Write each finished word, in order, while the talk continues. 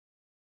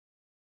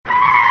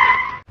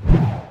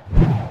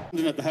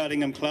At the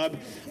Hurlingham Club.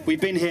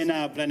 We've been here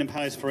now at Blenheim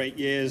Palace for 8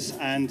 years,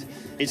 and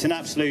it's an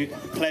absolute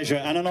pleasure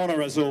and an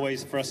honour as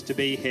always for us to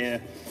be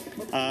here.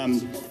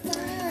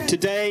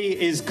 Today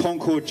is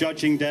Concours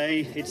Judging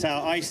Day. It's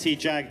our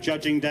IC-JAG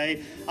Judging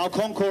Day. Our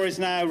Concours is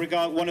now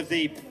regarded one of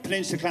the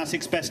Peninsula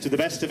Classic's best of the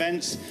best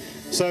events.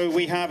 So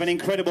we have an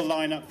incredible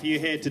lineup for you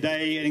here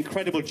today, and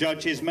incredible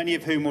judges, many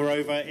of whom were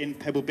over in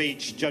Pebble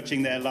Beach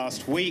judging there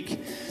last week.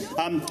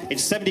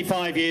 It's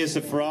 75 years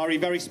of Ferrari,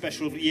 very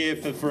special year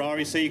for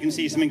Ferrari, so you can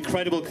see some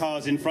incredible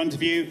cars in front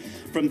of you,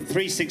 from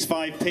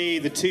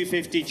 365P, the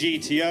 250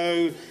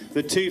 GTO,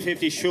 the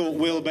 250 short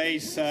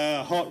wheelbase,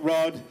 hot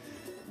rod,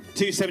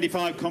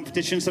 275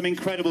 competition, some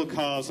incredible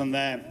cars on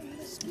there.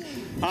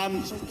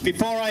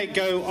 Before I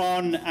go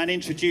on and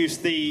introduce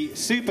the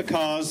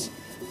supercars,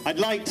 I'd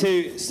like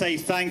to say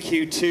thank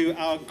you to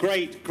our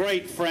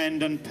great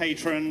friend and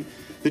patron,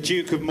 the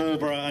Duke of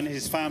Marlborough, and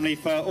his family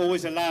for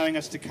always allowing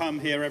us to come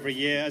here every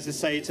year. As I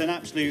say, it's an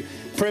absolute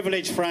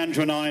privilege for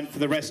Andrew and I and for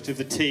the rest of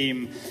the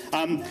team.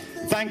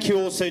 Thank you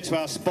also to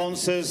our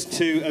sponsors,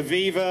 to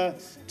Aviva,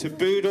 to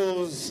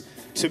Boodles,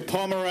 to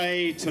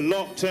Pomeray, to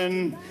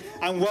Lockton,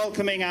 and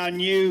welcoming our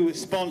new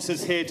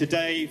sponsors here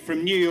today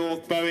from New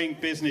York, Boeing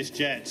Business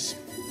Jets.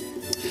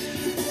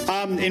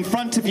 In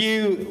front of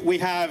you, we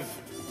have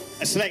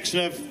a selection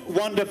of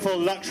wonderful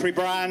luxury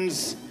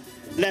brands,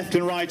 left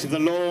and right of the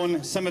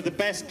lawn, some of the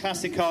best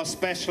classic car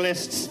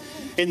specialists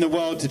in the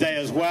world today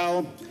as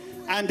well,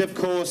 and of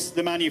course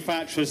the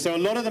manufacturers. So a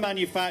lot of the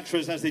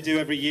manufacturers, as they do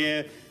every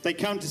year, they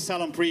come to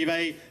Salon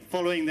Prive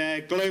following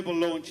their global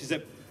launches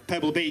at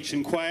Pebble Beach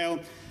and Quail,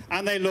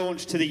 and they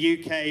launch to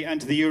the UK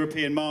and to the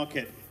European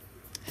market.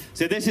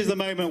 So this is the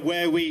moment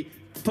where we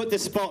put the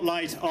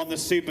spotlight on the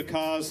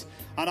supercars,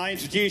 and I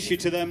introduce you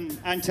to them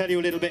and tell you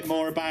a little bit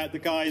more about the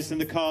guys and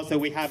the cars that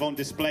we have on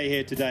display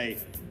here today.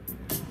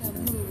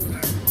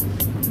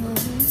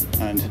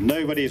 And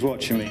nobody is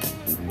watching me.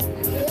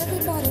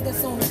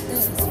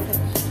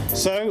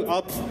 So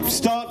I'll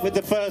start with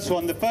the first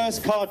one. The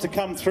first car to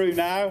come through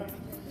now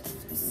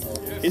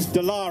is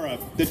Dallara,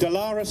 the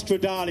Dallara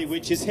Stradale,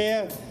 which is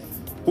here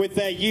with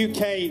their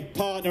UK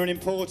partner and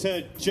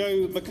importer,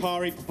 Joe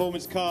Macari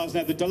Performance Cars.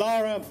 Now, the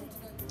Dallara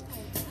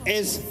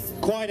is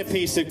quite a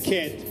piece of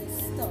kit.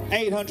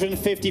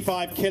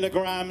 855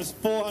 kilograms,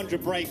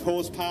 400 brake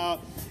horsepower.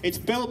 It's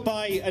built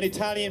by an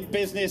Italian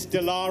business,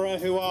 Dallara,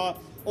 who are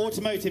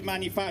automotive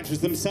manufacturers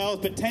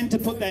themselves, but tend to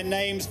put their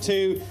names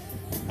to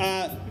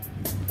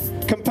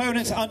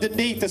components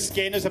underneath the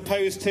skin as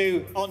opposed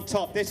to on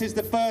top. This is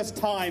the first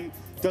time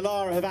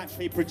Dallara have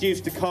actually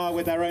produced a car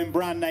with their own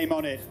brand name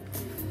on it.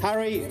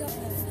 Harry,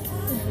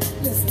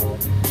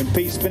 and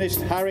Pete's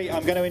finished. Harry,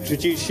 I'm going to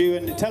introduce you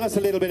and tell us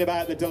a little bit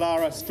about the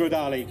Dallara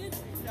Stradale.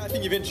 I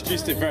think you've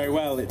introduced it very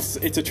well. It's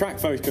a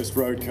track-focused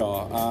road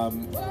car.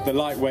 The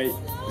lightweight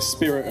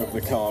spirit of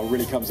the car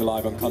really comes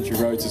alive on country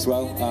roads as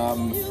well.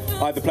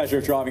 I had the pleasure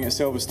of driving at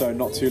Silverstone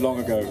not too long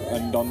ago,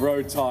 and on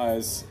road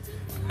tyres,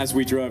 as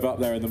we drove up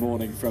there in the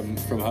morning from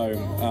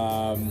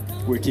home,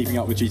 we're keeping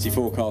up with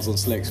GT4 cars on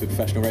slicks with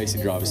professional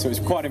racing drivers. So it's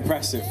quite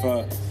impressive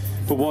for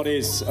what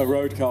is a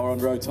road car on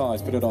road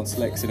tyres, put it on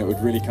slicks and it would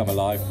really come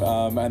alive.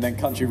 And then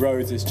country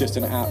roads, it's just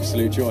an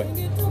absolute joy.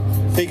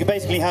 So you can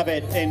basically have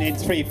it in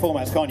three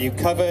formats, can't you?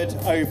 Covered,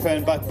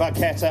 open,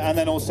 barchetta, and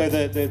then also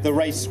the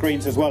race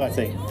screens as well, I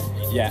think.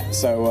 Yeah,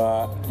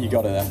 so you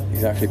got it there,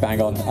 exactly,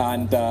 bang on.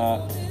 And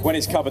when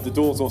it's covered, the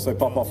doors also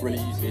pop off really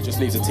easily. It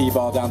just leaves a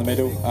T-bar down the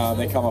middle.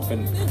 They come off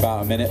in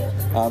about a minute.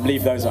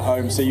 Leave those at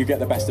home, so you get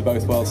the best of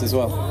both worlds as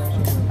well.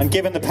 And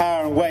given the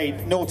power and weight,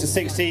 0 to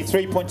 60,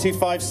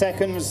 3.25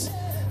 seconds.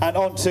 And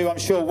on to, I'm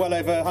sure, well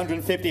over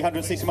 150,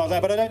 160 miles an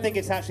hour. But I don't think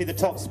it's actually the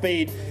top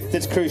speed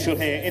that's crucial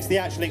here. It's the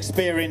actual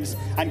experience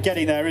and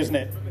getting there, isn't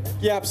it?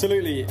 Yeah,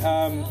 absolutely.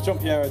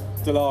 Jean-Pierre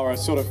Dallara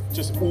sort of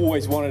just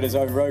always wanted his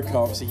own road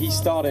car. Obviously, he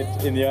started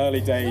in the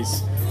early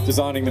days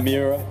designing the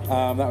Miura.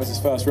 That was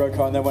his first road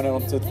car, and then went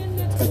on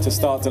to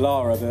start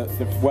Dallara,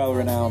 the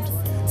well-renowned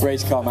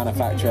race car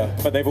manufacturer.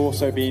 But they've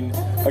also been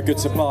a good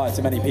supplier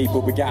to many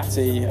people.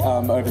 Bugatti,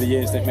 over the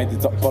years, they've made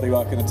the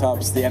bodywork in the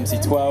tubs. The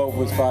MC12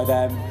 was by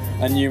them,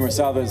 and numerous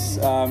others.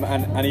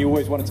 And he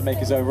always wanted to make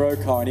his own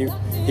road car, and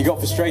he got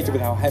frustrated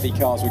with how heavy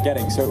cars were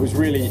getting. So it was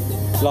really,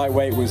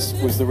 lightweight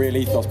was the real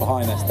ethos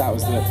behind this. That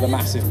was the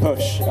massive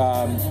push.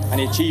 And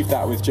he achieved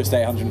that with just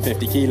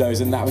 850 kilos,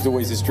 and that was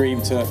always his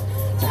dream to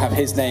have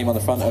his name on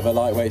the front of a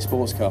lightweight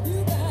sports car.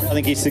 I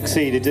think he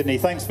succeeded, didn't he?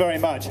 Thanks very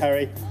much,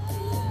 Harry.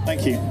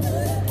 Thank you.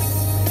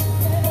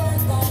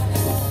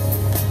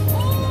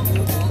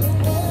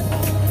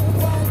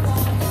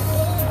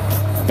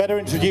 Better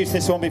introduce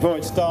this one before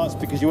it starts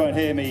because you won't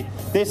hear me.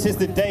 This is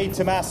the De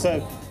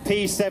Tomaso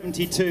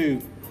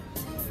P72.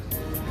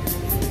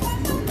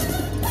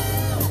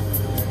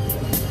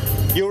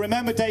 You'll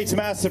remember De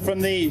Tomaso from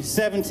the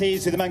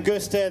 70s with the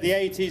Mangusta, the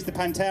 80s, the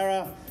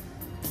Pantera.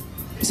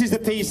 This is the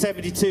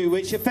P72,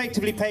 which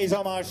effectively pays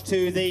homage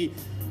to the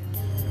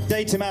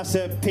De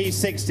Tomaso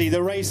P60,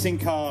 the racing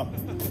car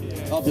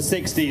of the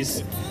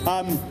 60s.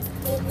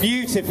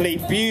 Beautifully,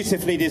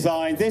 beautifully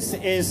designed. This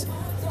is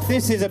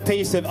This is a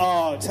piece of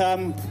art.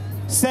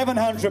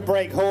 700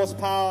 brake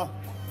horsepower.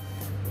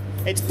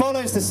 It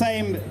follows the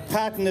same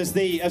pattern as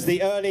the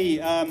early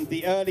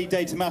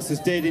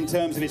Datamasters did in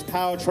terms of its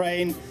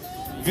powertrain.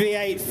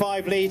 V8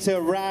 5-litre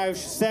Roush,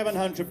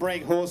 700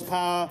 brake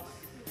horsepower.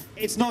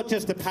 It's not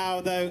just the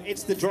power though,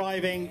 it's the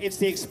driving, it's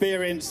the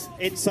experience.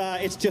 It's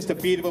just a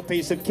beautiful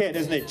piece of kit,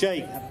 isn't it,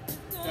 Jake?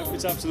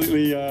 It's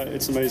absolutely,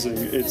 it's amazing.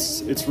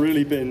 It's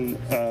really been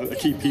a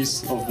key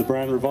piece of the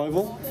brand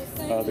revival.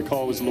 The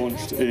car was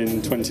launched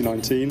in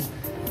 2019,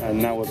 and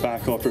now we're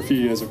back after a few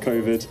years of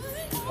COVID.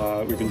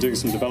 We've been doing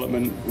some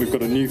development. We've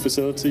got a new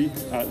facility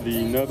at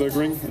the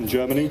Nürburgring in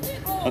Germany.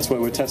 That's where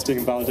we're testing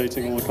and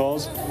validating all the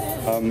cars,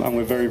 and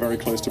we're very, very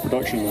close to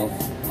production now.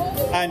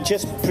 And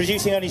just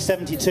producing only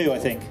 72, I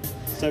think.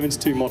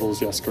 72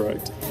 models, yes,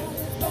 correct.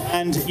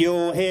 And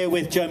you're here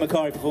with Joe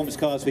Macari Performance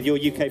Cars with your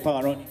UK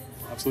partner, aren't you?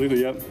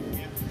 Absolutely, yep.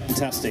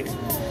 Fantastic.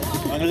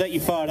 I'm going to let you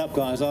fire it up,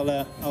 guys.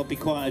 I'll be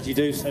quiet as you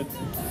do so.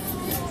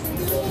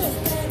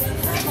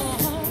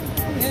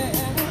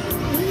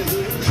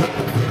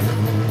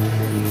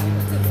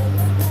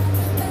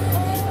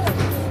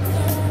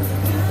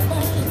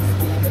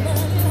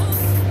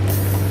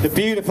 The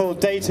beautiful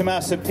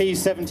Datamaster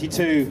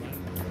P72.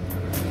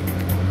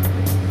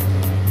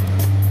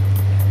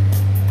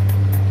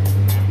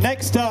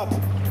 Next up,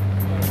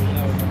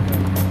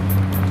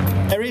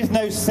 there is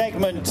no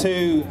segment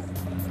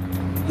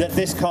that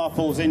this car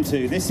falls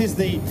into. This is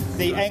the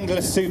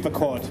Engler Super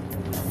Quad.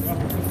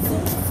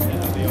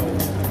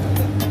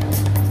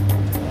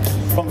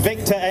 From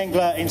Victor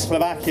Engler in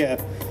Slovakia.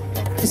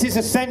 This is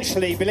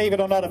essentially, believe it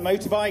or not, a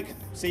motorbike,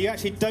 so you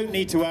actually don't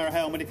need to wear a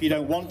helmet if you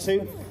don't want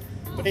to.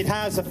 But it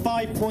has a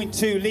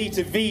 5.2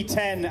 litre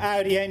V10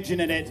 Audi engine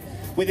in it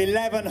with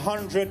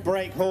 1100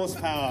 brake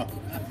horsepower.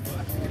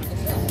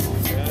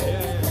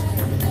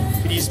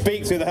 Can you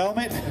speak through the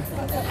helmet?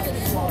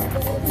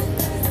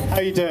 How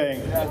are you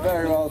doing? Yeah,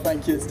 very well,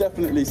 thank you. It's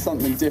definitely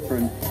something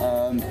different.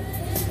 I'm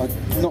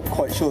not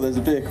quite sure there's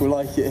a vehicle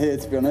like it here,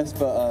 to be honest,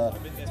 but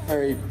it's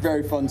very,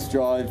 very fun to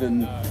drive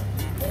and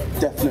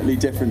definitely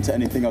different to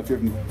anything I've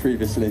driven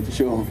previously, for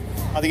sure.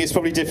 I think it's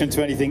probably different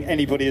to anything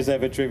anybody has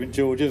ever driven,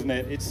 George, isn't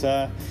it? It's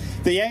the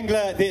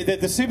Engler,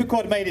 the Super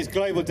Quad made its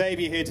global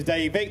debut here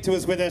today. Victor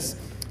was with us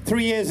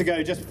 3 years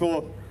ago, just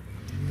before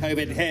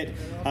COVID hit,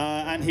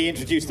 and he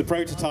introduced the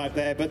prototype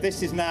there, but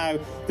this is now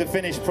the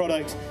finished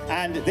product,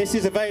 and this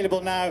is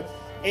available now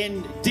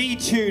in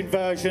detuned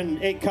version.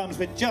 It comes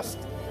with just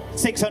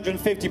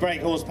 650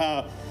 brake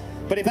horsepower,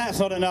 but if that's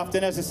not enough,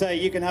 then as I say,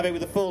 you can have it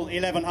with a full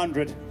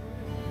 1100.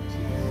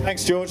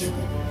 Thanks, George.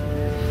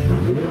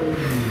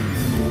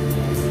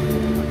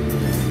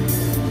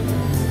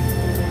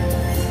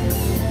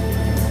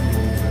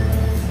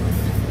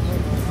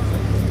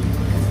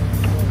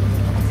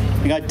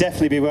 I think I'd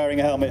definitely be wearing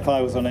a helmet if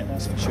I was on it,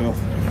 that's for sure.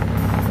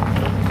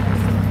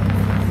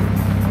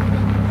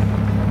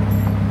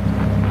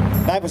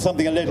 Now for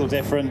something a little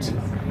different.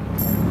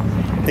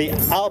 The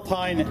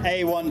Alpine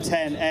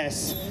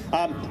A110S.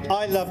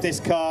 I love this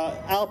car.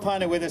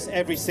 Alpine are with us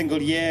every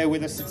single year,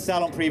 with us at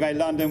Salon Prive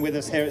London, with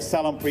us here at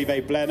Salon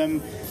Prive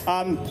Blenheim.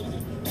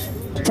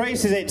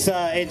 Traces its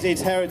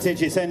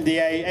heritage, its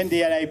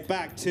NDNA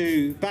back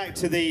to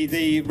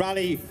the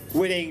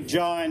rally-winning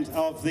giant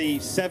of the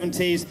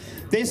 70s.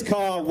 This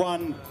car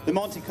won the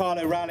Monte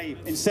Carlo Rally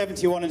in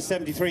 71 and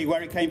 73,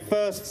 where it came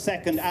first,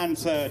 second, and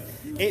third.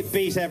 It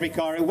beat every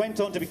car. It went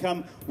on to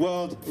become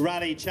World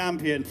Rally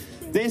Champion.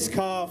 This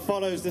car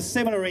follows the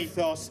similar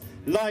ethos: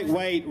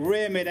 lightweight,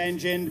 rear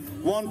mid-engine,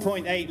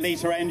 1.8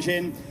 litre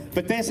engine,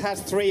 but this has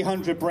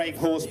 300 brake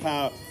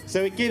horsepower.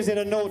 So it gives it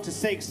a 0 to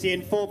 60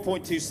 in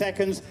 4.2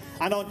 seconds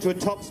and onto a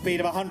top speed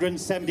of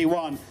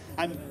 171.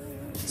 And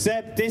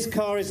Seb, this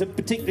car is a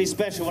particularly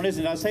special one,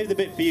 isn't it? I'll save the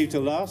bit for you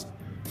till last.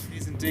 It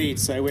is indeed.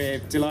 So we're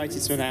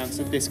delighted to announce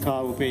that this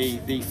car will be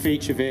the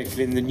feature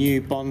vehicle in the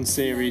new Bond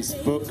series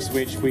books,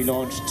 which we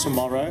launch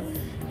tomorrow.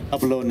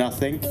 Double or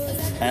Nothing,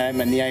 and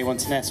the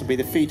A110S will be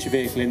the feature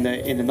vehicle in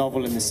the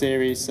novel in the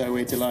series. So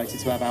we're delighted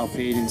to have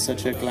Alpine in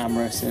such a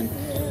glamorous and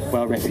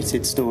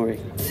well-reputed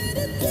story.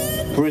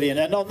 Brilliant.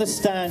 And on the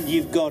stand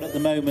you've got at the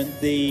moment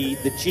the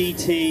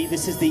GT.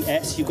 This is the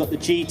S. You've got the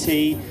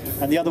GT,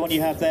 and the other one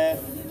you have there.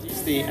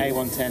 It's the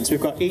A110. So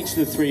we've got each of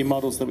the three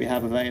models that we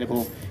have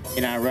available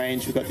in our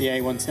range. We've got the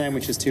A110,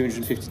 which is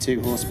 252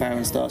 horsepower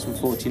and starts from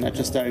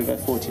just over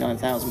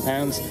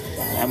 £49,000,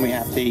 and we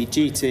have the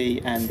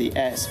GT and the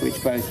S,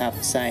 which both have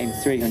the same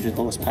 300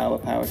 horsepower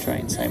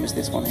powertrain, same as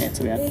this one here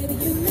to be had.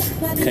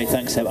 Okay,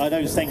 thanks, Seb. I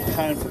don't think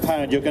pound for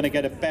pound you're going to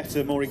get a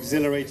better, more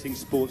exhilarating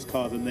sports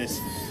car than this.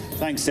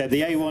 Thanks, Seb.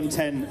 The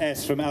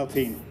A110S from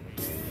Alpine.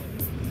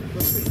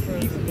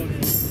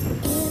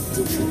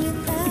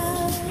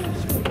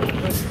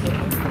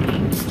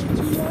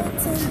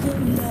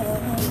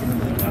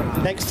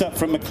 Next up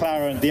from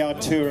McLaren, the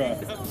Artura.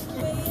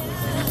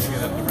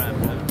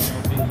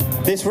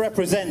 This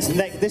represents,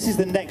 this is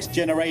the next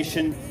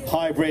generation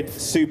hybrid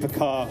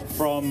supercar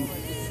from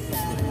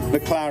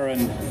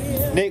McLaren.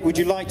 Nick, would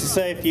you like to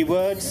say a few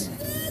words,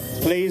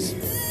 please?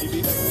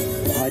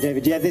 Hi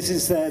David, yeah, this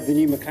is the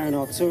new McLaren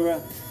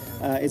Artura.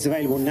 It's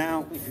available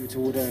now. If you were to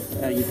order,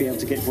 you'd be able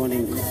to get one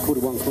in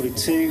Q1,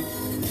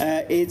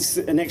 Q2. It's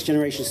a next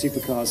generation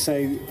supercar, so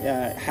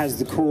it has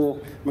the core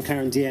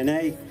McLaren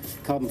DNA,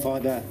 carbon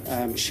fibre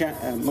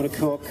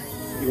monocoque.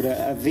 You've got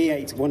a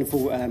V8,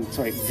 wonderful,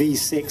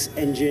 V6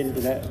 engine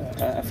with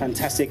a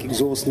fantastic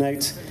exhaust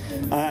note.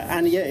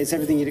 And yeah, it's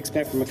everything you'd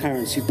expect from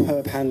McLaren.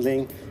 Superb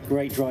handling,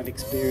 great drive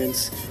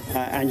experience,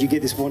 and you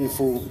get this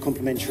wonderful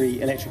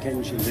complementary electric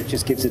engine that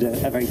just gives it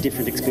a very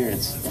different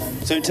experience.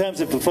 So in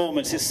terms of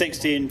performance, it's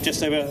 60 in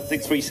just over, I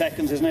think, 3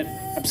 seconds, isn't it?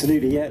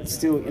 Absolutely, yeah. It's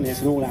still,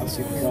 it's an all-out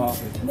supercar,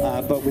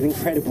 but with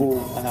incredible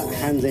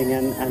handling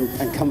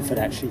and comfort,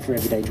 actually, for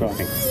everyday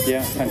driving.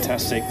 Yeah,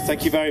 fantastic.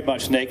 Thank you very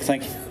much, Nick.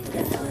 Thank you.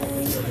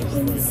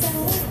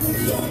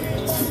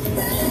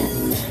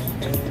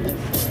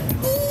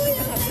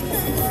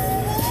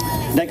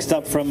 Next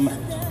up from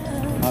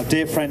our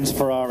dear friends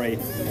Ferrari.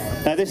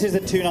 Now this is the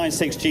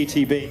 296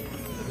 GTB.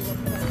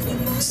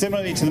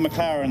 Similarly to the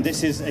McLaren,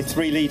 this is a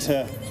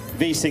 3-litre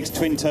V6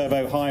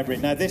 twin-turbo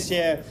hybrid. Now this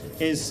year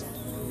is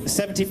the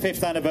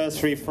 75th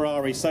anniversary of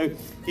Ferrari, so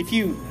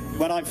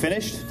when I'm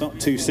finished, not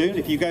too soon,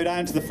 if you go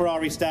down to the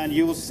Ferrari stand,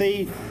 you will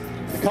see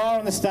the car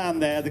on the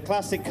stand there, the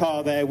classic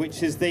car there,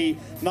 which is the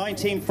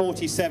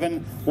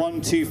 1947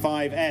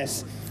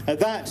 125S.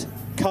 That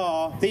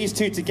car, these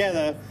two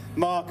together,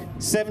 mark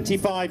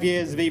 75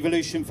 years of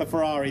evolution for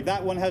Ferrari.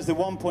 That one has the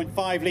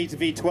 1.5-litre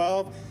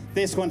V12.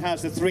 This one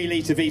has the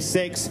 3-litre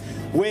V6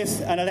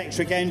 with an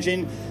electric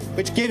engine,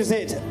 which gives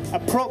it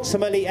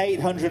approximately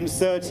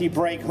 830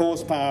 brake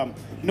horsepower.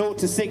 0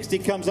 to 60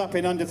 comes up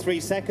in under 3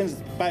 seconds,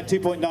 about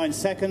 2.9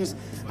 seconds,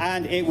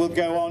 and it will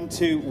go on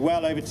to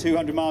well over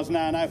 200 miles an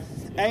hour. Now,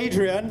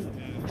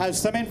 Adrian has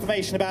some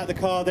information about the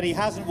car that he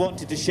hasn't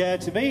wanted to share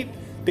to me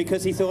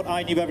because he thought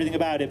I knew everything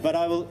about it, but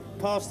I will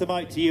pass the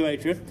mic to you,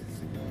 Adrian.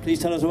 Please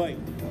tell us away.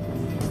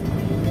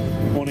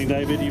 Morning,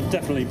 David. You've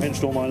definitely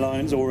pinched all my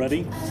lines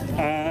already.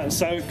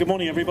 So, good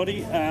morning,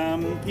 everybody.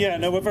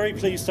 We're very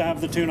pleased to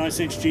have the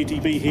 296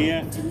 GTB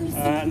here.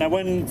 Now,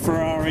 when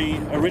Ferrari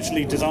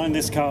originally designed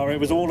this car, it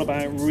was all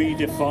about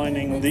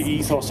redefining the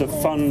ethos of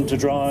fun to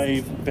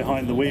drive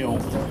behind the wheel.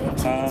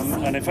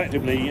 And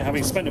effectively,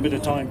 having spent a bit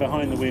of time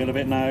behind the wheel of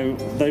it now,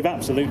 they've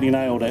absolutely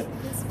nailed it.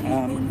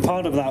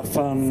 Part of that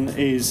fun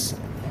is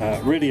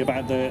really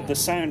about the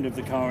sound of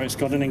the car. It's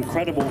got an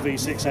incredible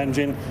V6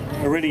 engine,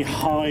 a really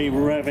high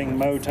revving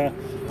motor,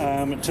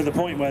 to the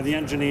point where the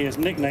engineers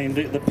nicknamed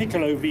it the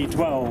Piccolo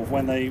V12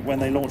 when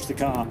they launched the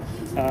car,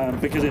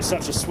 because it's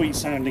such a sweet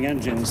sounding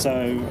engine.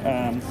 So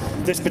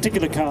this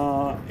particular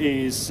car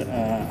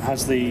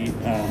has the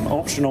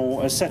optional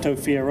Assetto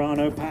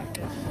Fiorano pack,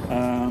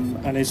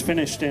 and is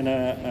finished in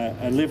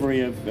a livery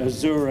of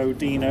Azzurro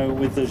Dino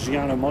with the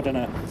Giano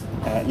Modena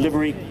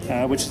livery,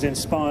 which is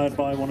inspired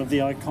by one of the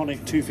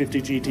iconic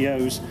 250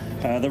 GTOs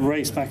that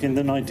raced back in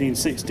the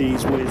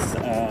 1960s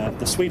with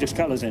the Swedish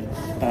colours in,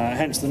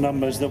 hence the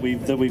numbers that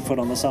we've put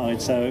on the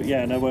side. So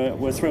yeah, no,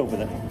 we're thrilled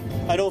with it.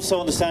 I'd also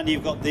understand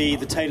you've got the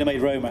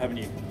tailor-made Roma, haven't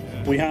you?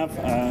 We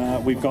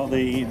have. We've got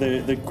the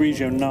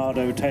Grigio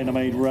Nardo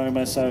tailor-made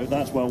Roma, so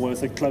that's well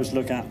worth a close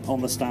look at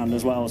on the stand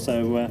as well.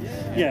 So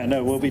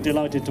we'll be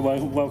delighted to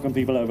welcome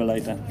people over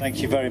later.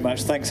 Thank you very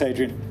much. Thanks,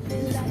 Adrian.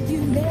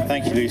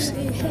 Thank you, Lucy.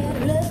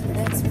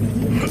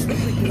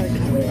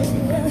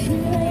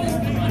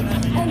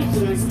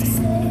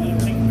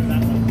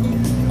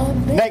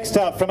 Next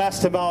up from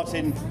Aston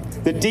Martin,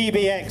 the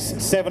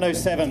DBX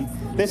 707.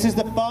 This is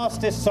the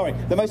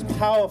most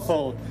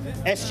powerful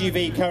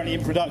SUV currently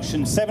in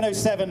production.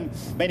 707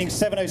 meaning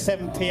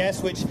 707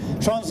 PS, which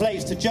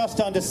translates to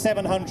just under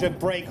 700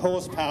 brake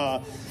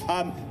horsepower.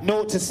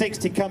 0 to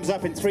 60 comes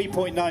up in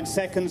 3.9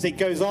 seconds. It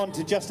goes on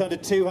to just under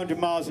 200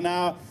 miles an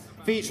hour,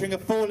 featuring a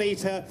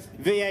 4-litre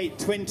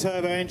V8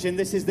 twin-turbo engine.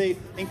 This is the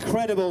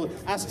incredible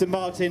Aston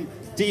Martin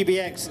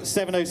DBX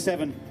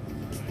 707.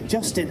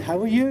 Justin, how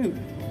are you?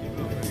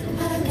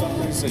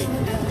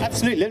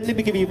 Absolutely. Let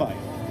me give you mine.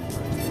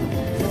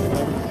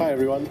 Hi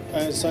everyone.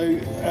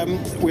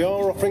 We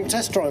are offering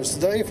test drives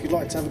today. If you'd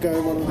like to have a go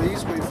in one of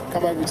these, we've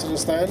come over to the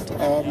stand.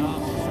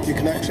 You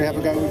can actually have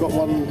a go. We've got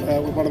one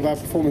with one of our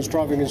performance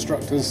driving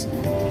instructors. You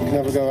can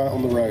have a go out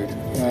on the road.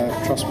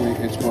 Trust me,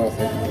 it's worth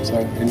it. So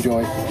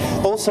enjoy.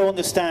 Also on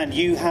the stand,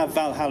 you have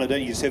Valhalla,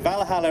 don't you? So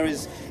Valhalla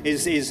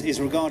is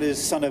regarded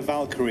as son of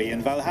Valkyrie,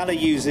 and Valhalla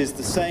uses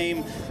the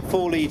same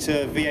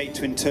 4-litre V8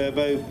 twin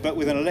turbo, but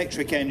with an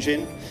electric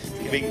engine,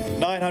 giving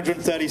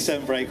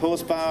 937 brake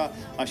horsepower.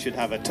 I should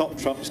have a top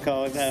trumps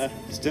car in there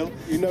still.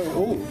 You know it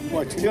all.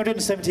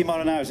 270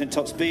 mile an hour is in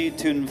top speed,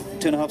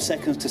 2.5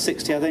 seconds to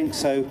 60, I think.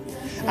 So,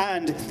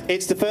 and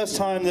it's the first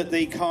time that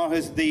the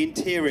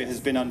interior has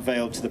been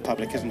unveiled to the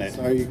public, isn't it?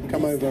 So you can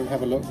come over and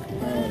have a look,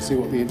 see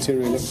what the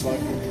interior looks like.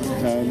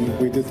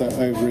 We did that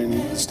over in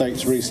the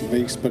States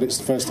recently, but it's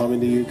the first time in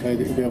the UK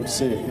that you'll be able to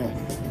see it.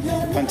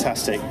 Yeah.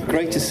 Fantastic.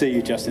 Great to see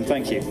you, Justin.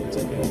 Thank you.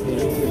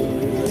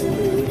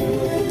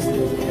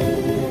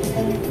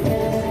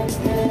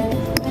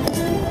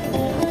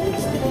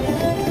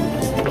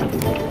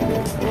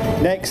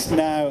 Next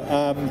now,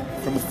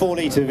 from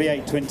 4-litre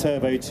V8 twin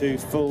turbo to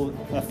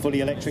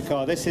fully electric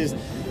car. This is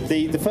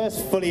the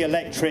first fully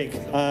electric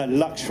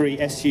luxury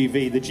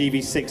SUV, the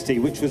GV60,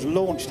 which was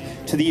launched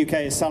to the UK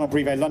at Salon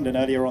Prive London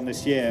earlier on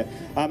this year.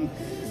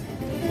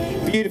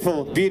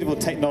 Beautiful, beautiful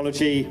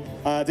technology.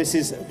 This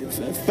is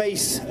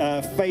face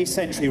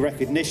entry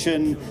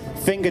recognition,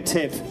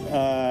 fingertip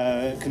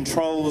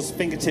controls,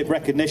 fingertip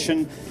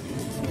recognition.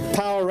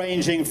 Power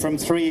ranging from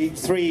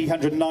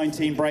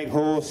 319 brake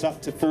horse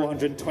up to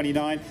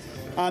 429.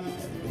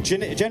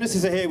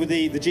 Genesis are here with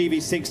the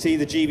GV60,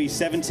 the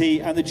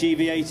GV70 and the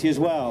GV80 as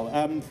well,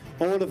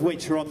 all of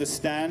which are on the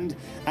stand.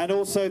 And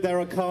also there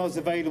are cars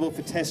available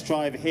for test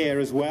drive here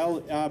as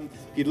well. If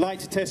you'd like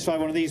to test drive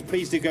one of these,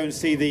 please do go and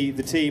see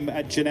the team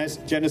at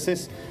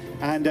Genesis,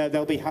 and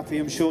they'll be happy,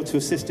 I'm sure, to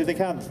assist if they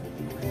can.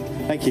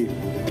 Thank you.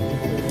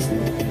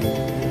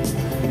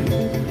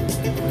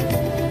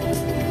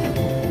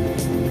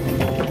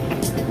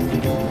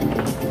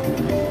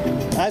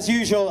 As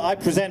usual, I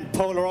present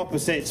polar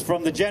opposites,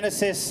 from the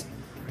Genesis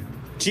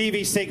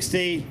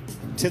GV60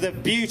 to the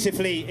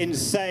beautifully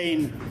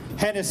insane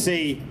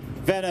Hennessy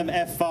Venom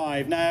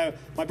F5. Now,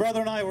 my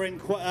brother and I were in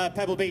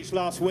Pebble Beach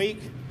last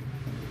week,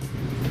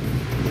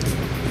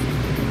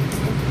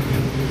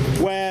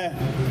 where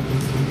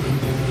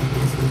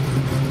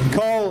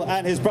Cole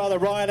and his brother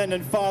Ryland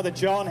and father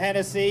John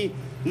Hennessy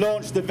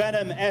launched the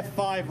Venom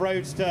F5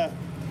 Roadster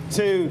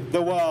to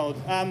the world.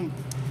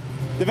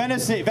 The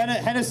Hennessy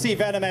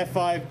Venom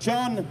F5.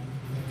 John,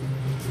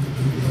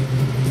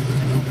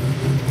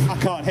 I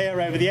can't hear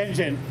over the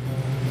engine.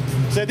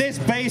 So this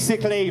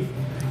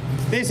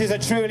is a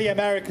truly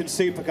American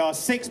supercar,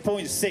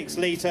 6.6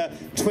 litre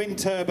twin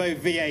turbo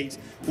V8,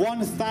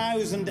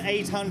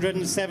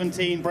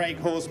 1,817 brake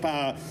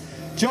horsepower.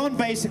 John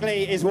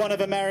basically is one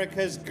of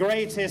America's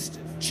greatest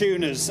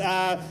tuners.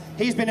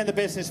 He's been in the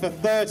business for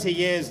 30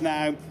 years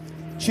now,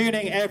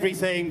 tuning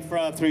everything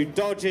through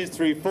Dodges,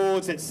 through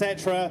Fords,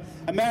 etc.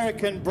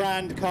 American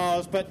brand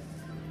cars. But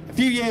a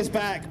few years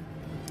back,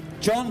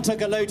 John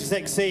took a Lotus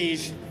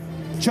Exige,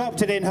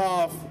 chopped it in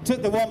half,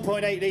 took the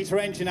 1.8 litre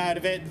engine out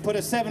of it, put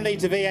a 7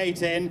 litre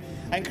V8 in,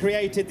 and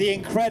created the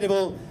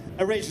incredible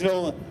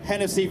original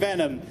Hennessy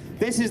Venom.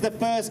 This is the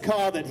first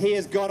car that he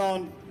has gone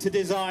on to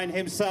design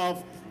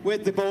himself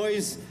with the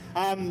boys.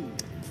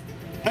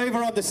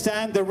 Over on the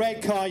stand, the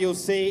red car you'll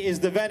see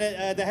is the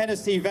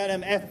Hennessy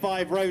Venom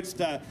F5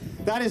 Roadster.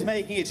 That is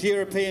making its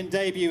European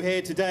debut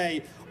here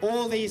today.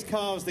 All these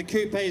cars, the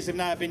coupes, have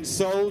now been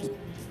sold.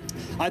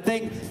 I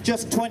think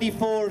just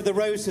 24 of the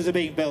Roadsters are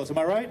being built, am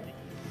I right?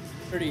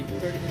 30.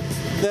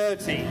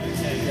 30.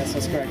 Yes,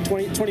 that's correct.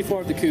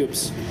 24 of the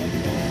coupes.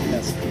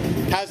 Yes.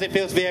 How does it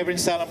feel to be over in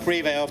Salon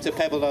Prive after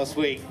Pebble last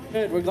week?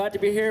 Good. We're glad to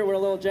be here. We're a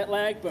little jet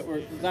lagged, but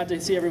we're glad to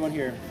see everyone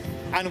here.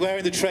 And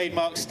wearing the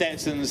trademark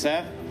Stetsons,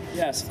 huh?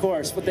 Yes, of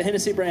course, with the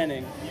Hennessy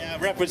branding. Yeah,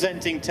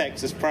 representing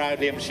Texas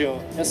proudly, I'm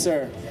sure. Yes,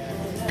 sir.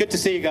 Good to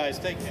see you guys.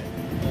 Take care.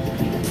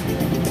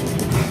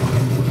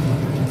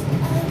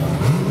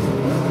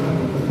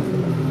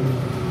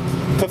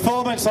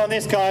 Performance on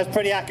this car is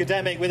pretty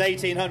academic with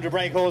 1,800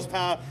 brake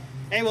horsepower.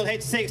 It will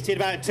hit 60 in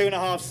about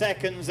 2.5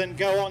 seconds and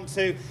go on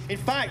to... In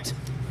fact,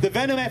 the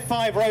Venom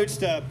F5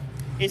 Roadster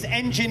is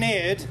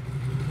engineered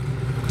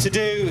to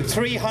do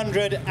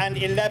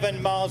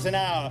 311 miles an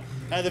hour.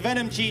 Now, the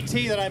Venom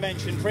GT that I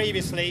mentioned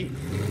previously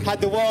had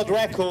the world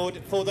record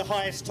for the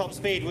highest top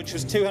speed, which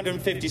was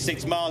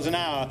 256 miles an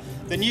hour.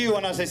 The new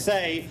one, as I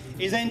say,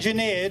 is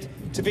engineered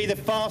to be the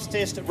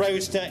fastest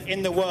roadster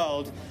in the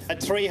world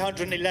at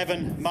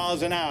 311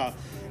 miles an hour.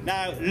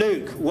 Now,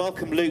 Luke,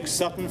 welcome Luke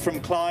Sutton from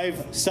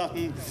Clive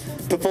Sutton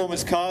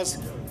Performance Cars.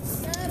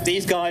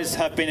 These guys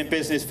have been in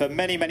business for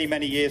many, many,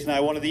 many years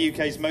now, one of the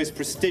UK's most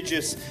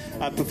prestigious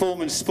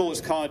performance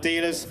sports car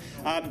dealers.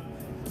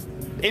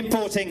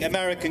 Importing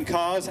American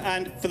cars,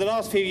 and for the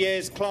last few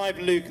years, Clive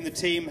and Luke and the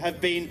team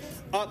have been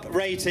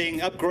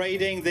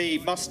upgrading the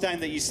Mustang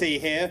that you see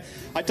here.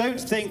 I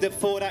don't think that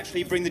Ford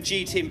actually import the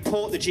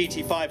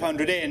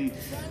GT500 in,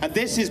 and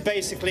this is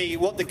basically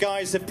what the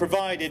guys have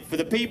provided for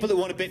the people that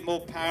want a bit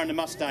more power in the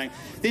Mustang.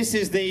 This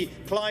is the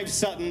Clive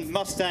Sutton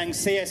Mustang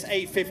CS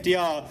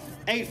 850R.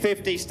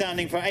 850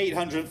 standing for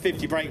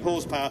 850 brake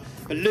horsepower.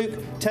 But Luke,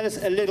 tell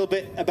us a little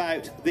bit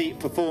about the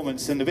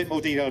performance and a bit more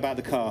detail about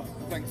the car.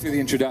 Thanks for the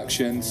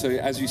introduction. So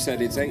as you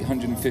said, it's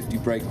 850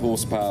 brake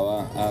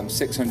horsepower,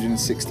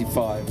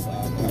 665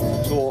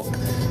 torque,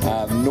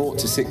 0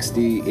 to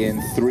 60 in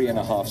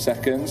 3.5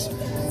 seconds.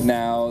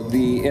 Now,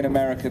 in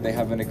America, they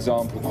have an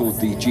example called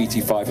the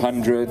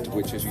GT500,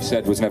 which, as you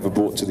said, was never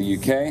brought to the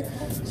UK.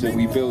 So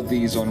we build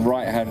these on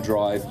right-hand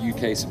drive,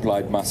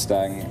 UK-supplied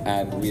Mustang,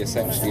 and we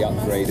essentially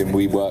upgrade and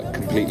rework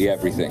completely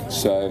everything.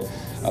 So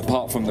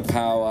apart from the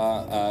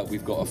power,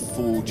 we've got a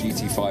full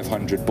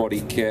GT500 body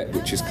kit,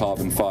 which is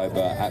carbon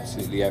fibre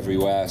absolutely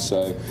everywhere.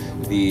 So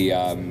the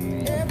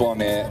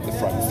bonnet, the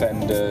front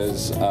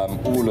fenders,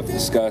 all of the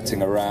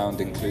skirting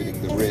around,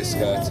 including the rear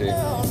skirting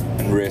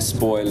and rear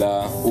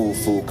spoiler, all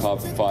full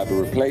carbon fibre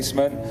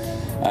replacement.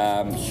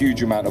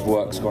 Huge amount of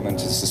work's gone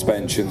into the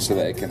suspension so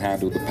that it can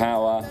handle the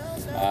power.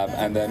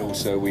 And then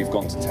also we've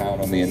gone to town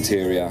on the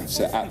interior.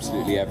 So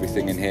absolutely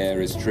everything in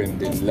here is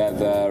trimmed in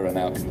leather and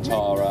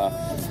Alcantara.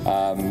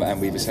 And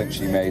we've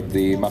essentially made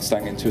the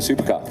Mustang into a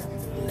supercar.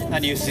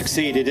 And you've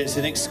succeeded. It's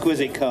an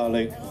exquisite car,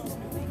 Luke.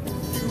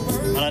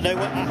 And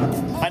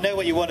I know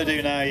what you want to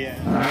do now, yeah.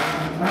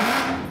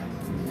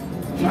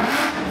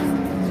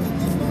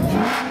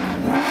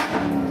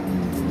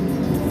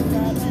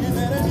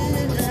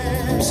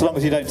 As long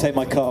as you don't take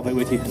my carpet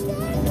with you.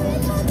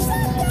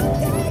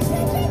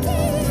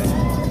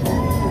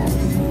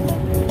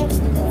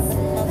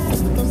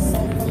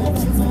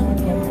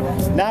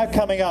 Now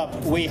coming up,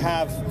 we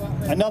have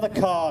another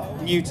car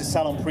new to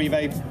Salon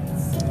Prive.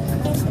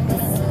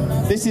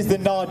 This is the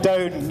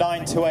Nardone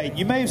 928.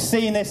 You may have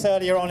seen this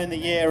earlier on in the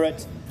year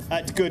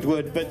at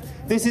Goodwood, but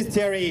this is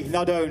Thierry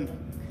Nardone.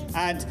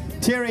 And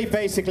Thierry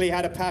basically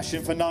had a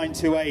passion for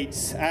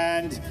 928s,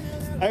 and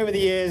over the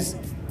years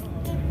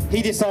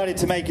he decided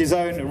to make his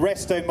own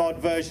resto mod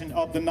version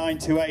of the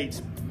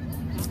 928.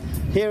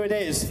 Here it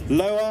is,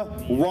 lower,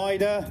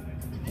 wider,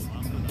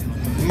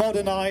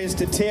 modernized.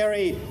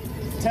 Thierry,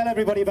 tell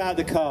everybody about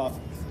the car.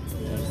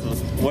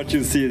 What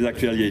you see is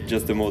actually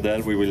just a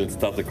model. We will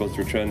start the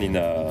construction in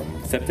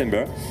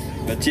September.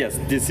 But yes,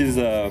 this is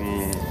a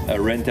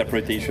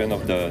reinterpretation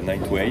of the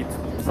 928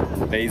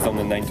 based on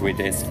the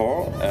 928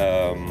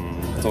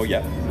 S4. So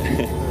yeah.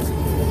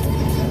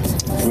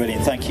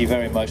 Brilliant, thank you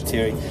very much,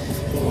 Thierry.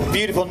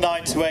 Beautiful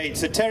 928.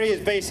 So Thierry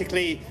has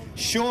basically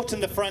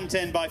shortened the front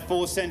end by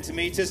 4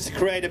 centimeters to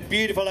create a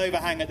beautiful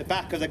overhang at the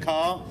back of the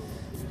car.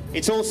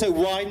 It's also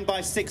widened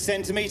by 6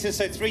 centimeters,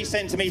 so 3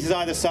 centimeters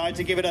either side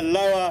to give it a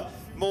lower,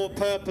 more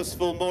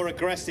purposeful, more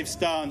aggressive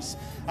stance.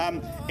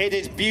 It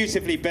is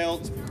beautifully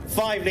built,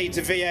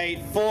 5-litre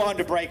V8,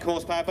 400 brake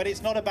horsepower, but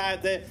it's not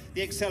about the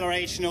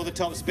acceleration or the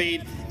top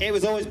speed. It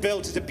was always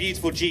built as a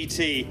beautiful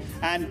GT,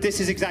 and this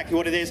is exactly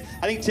what it is.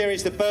 I think Thierry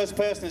is the first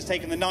person that's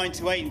taken the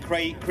 928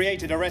 and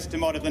created a resto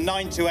mod of the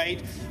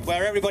 928,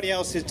 where everybody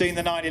else is doing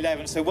the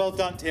 911. So well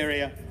done,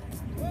 Thierry.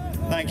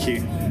 Thank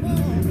you.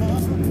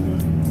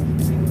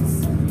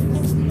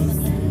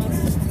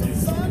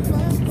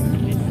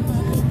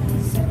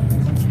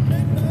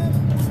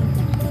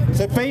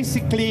 So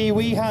basically,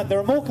 there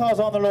are more cars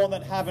on the lawn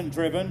that haven't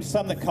driven,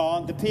 some that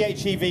can't. The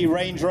PHEV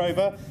Range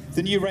Rover,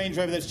 the new Range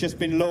Rover that's just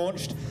been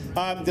launched.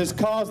 There's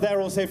cars there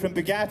also from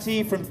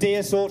Bugatti, from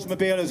DS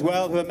Automobile as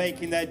well, who are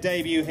making their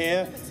debut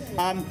here.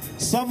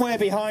 Somewhere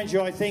behind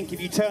you, I think,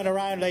 if you turn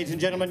around, ladies and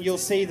gentlemen, you'll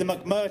see the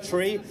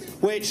McMurtry,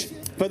 which,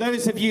 for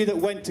those of you that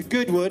went to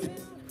Goodwood,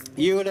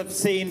 you will have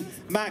seen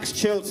Max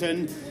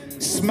Chilton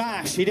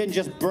smash. He didn't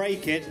just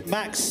break it.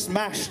 Max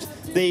smashed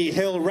the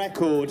hill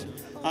record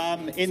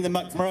in the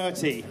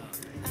McMurtry.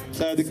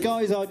 So the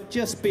guys are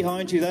just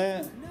behind you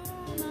there.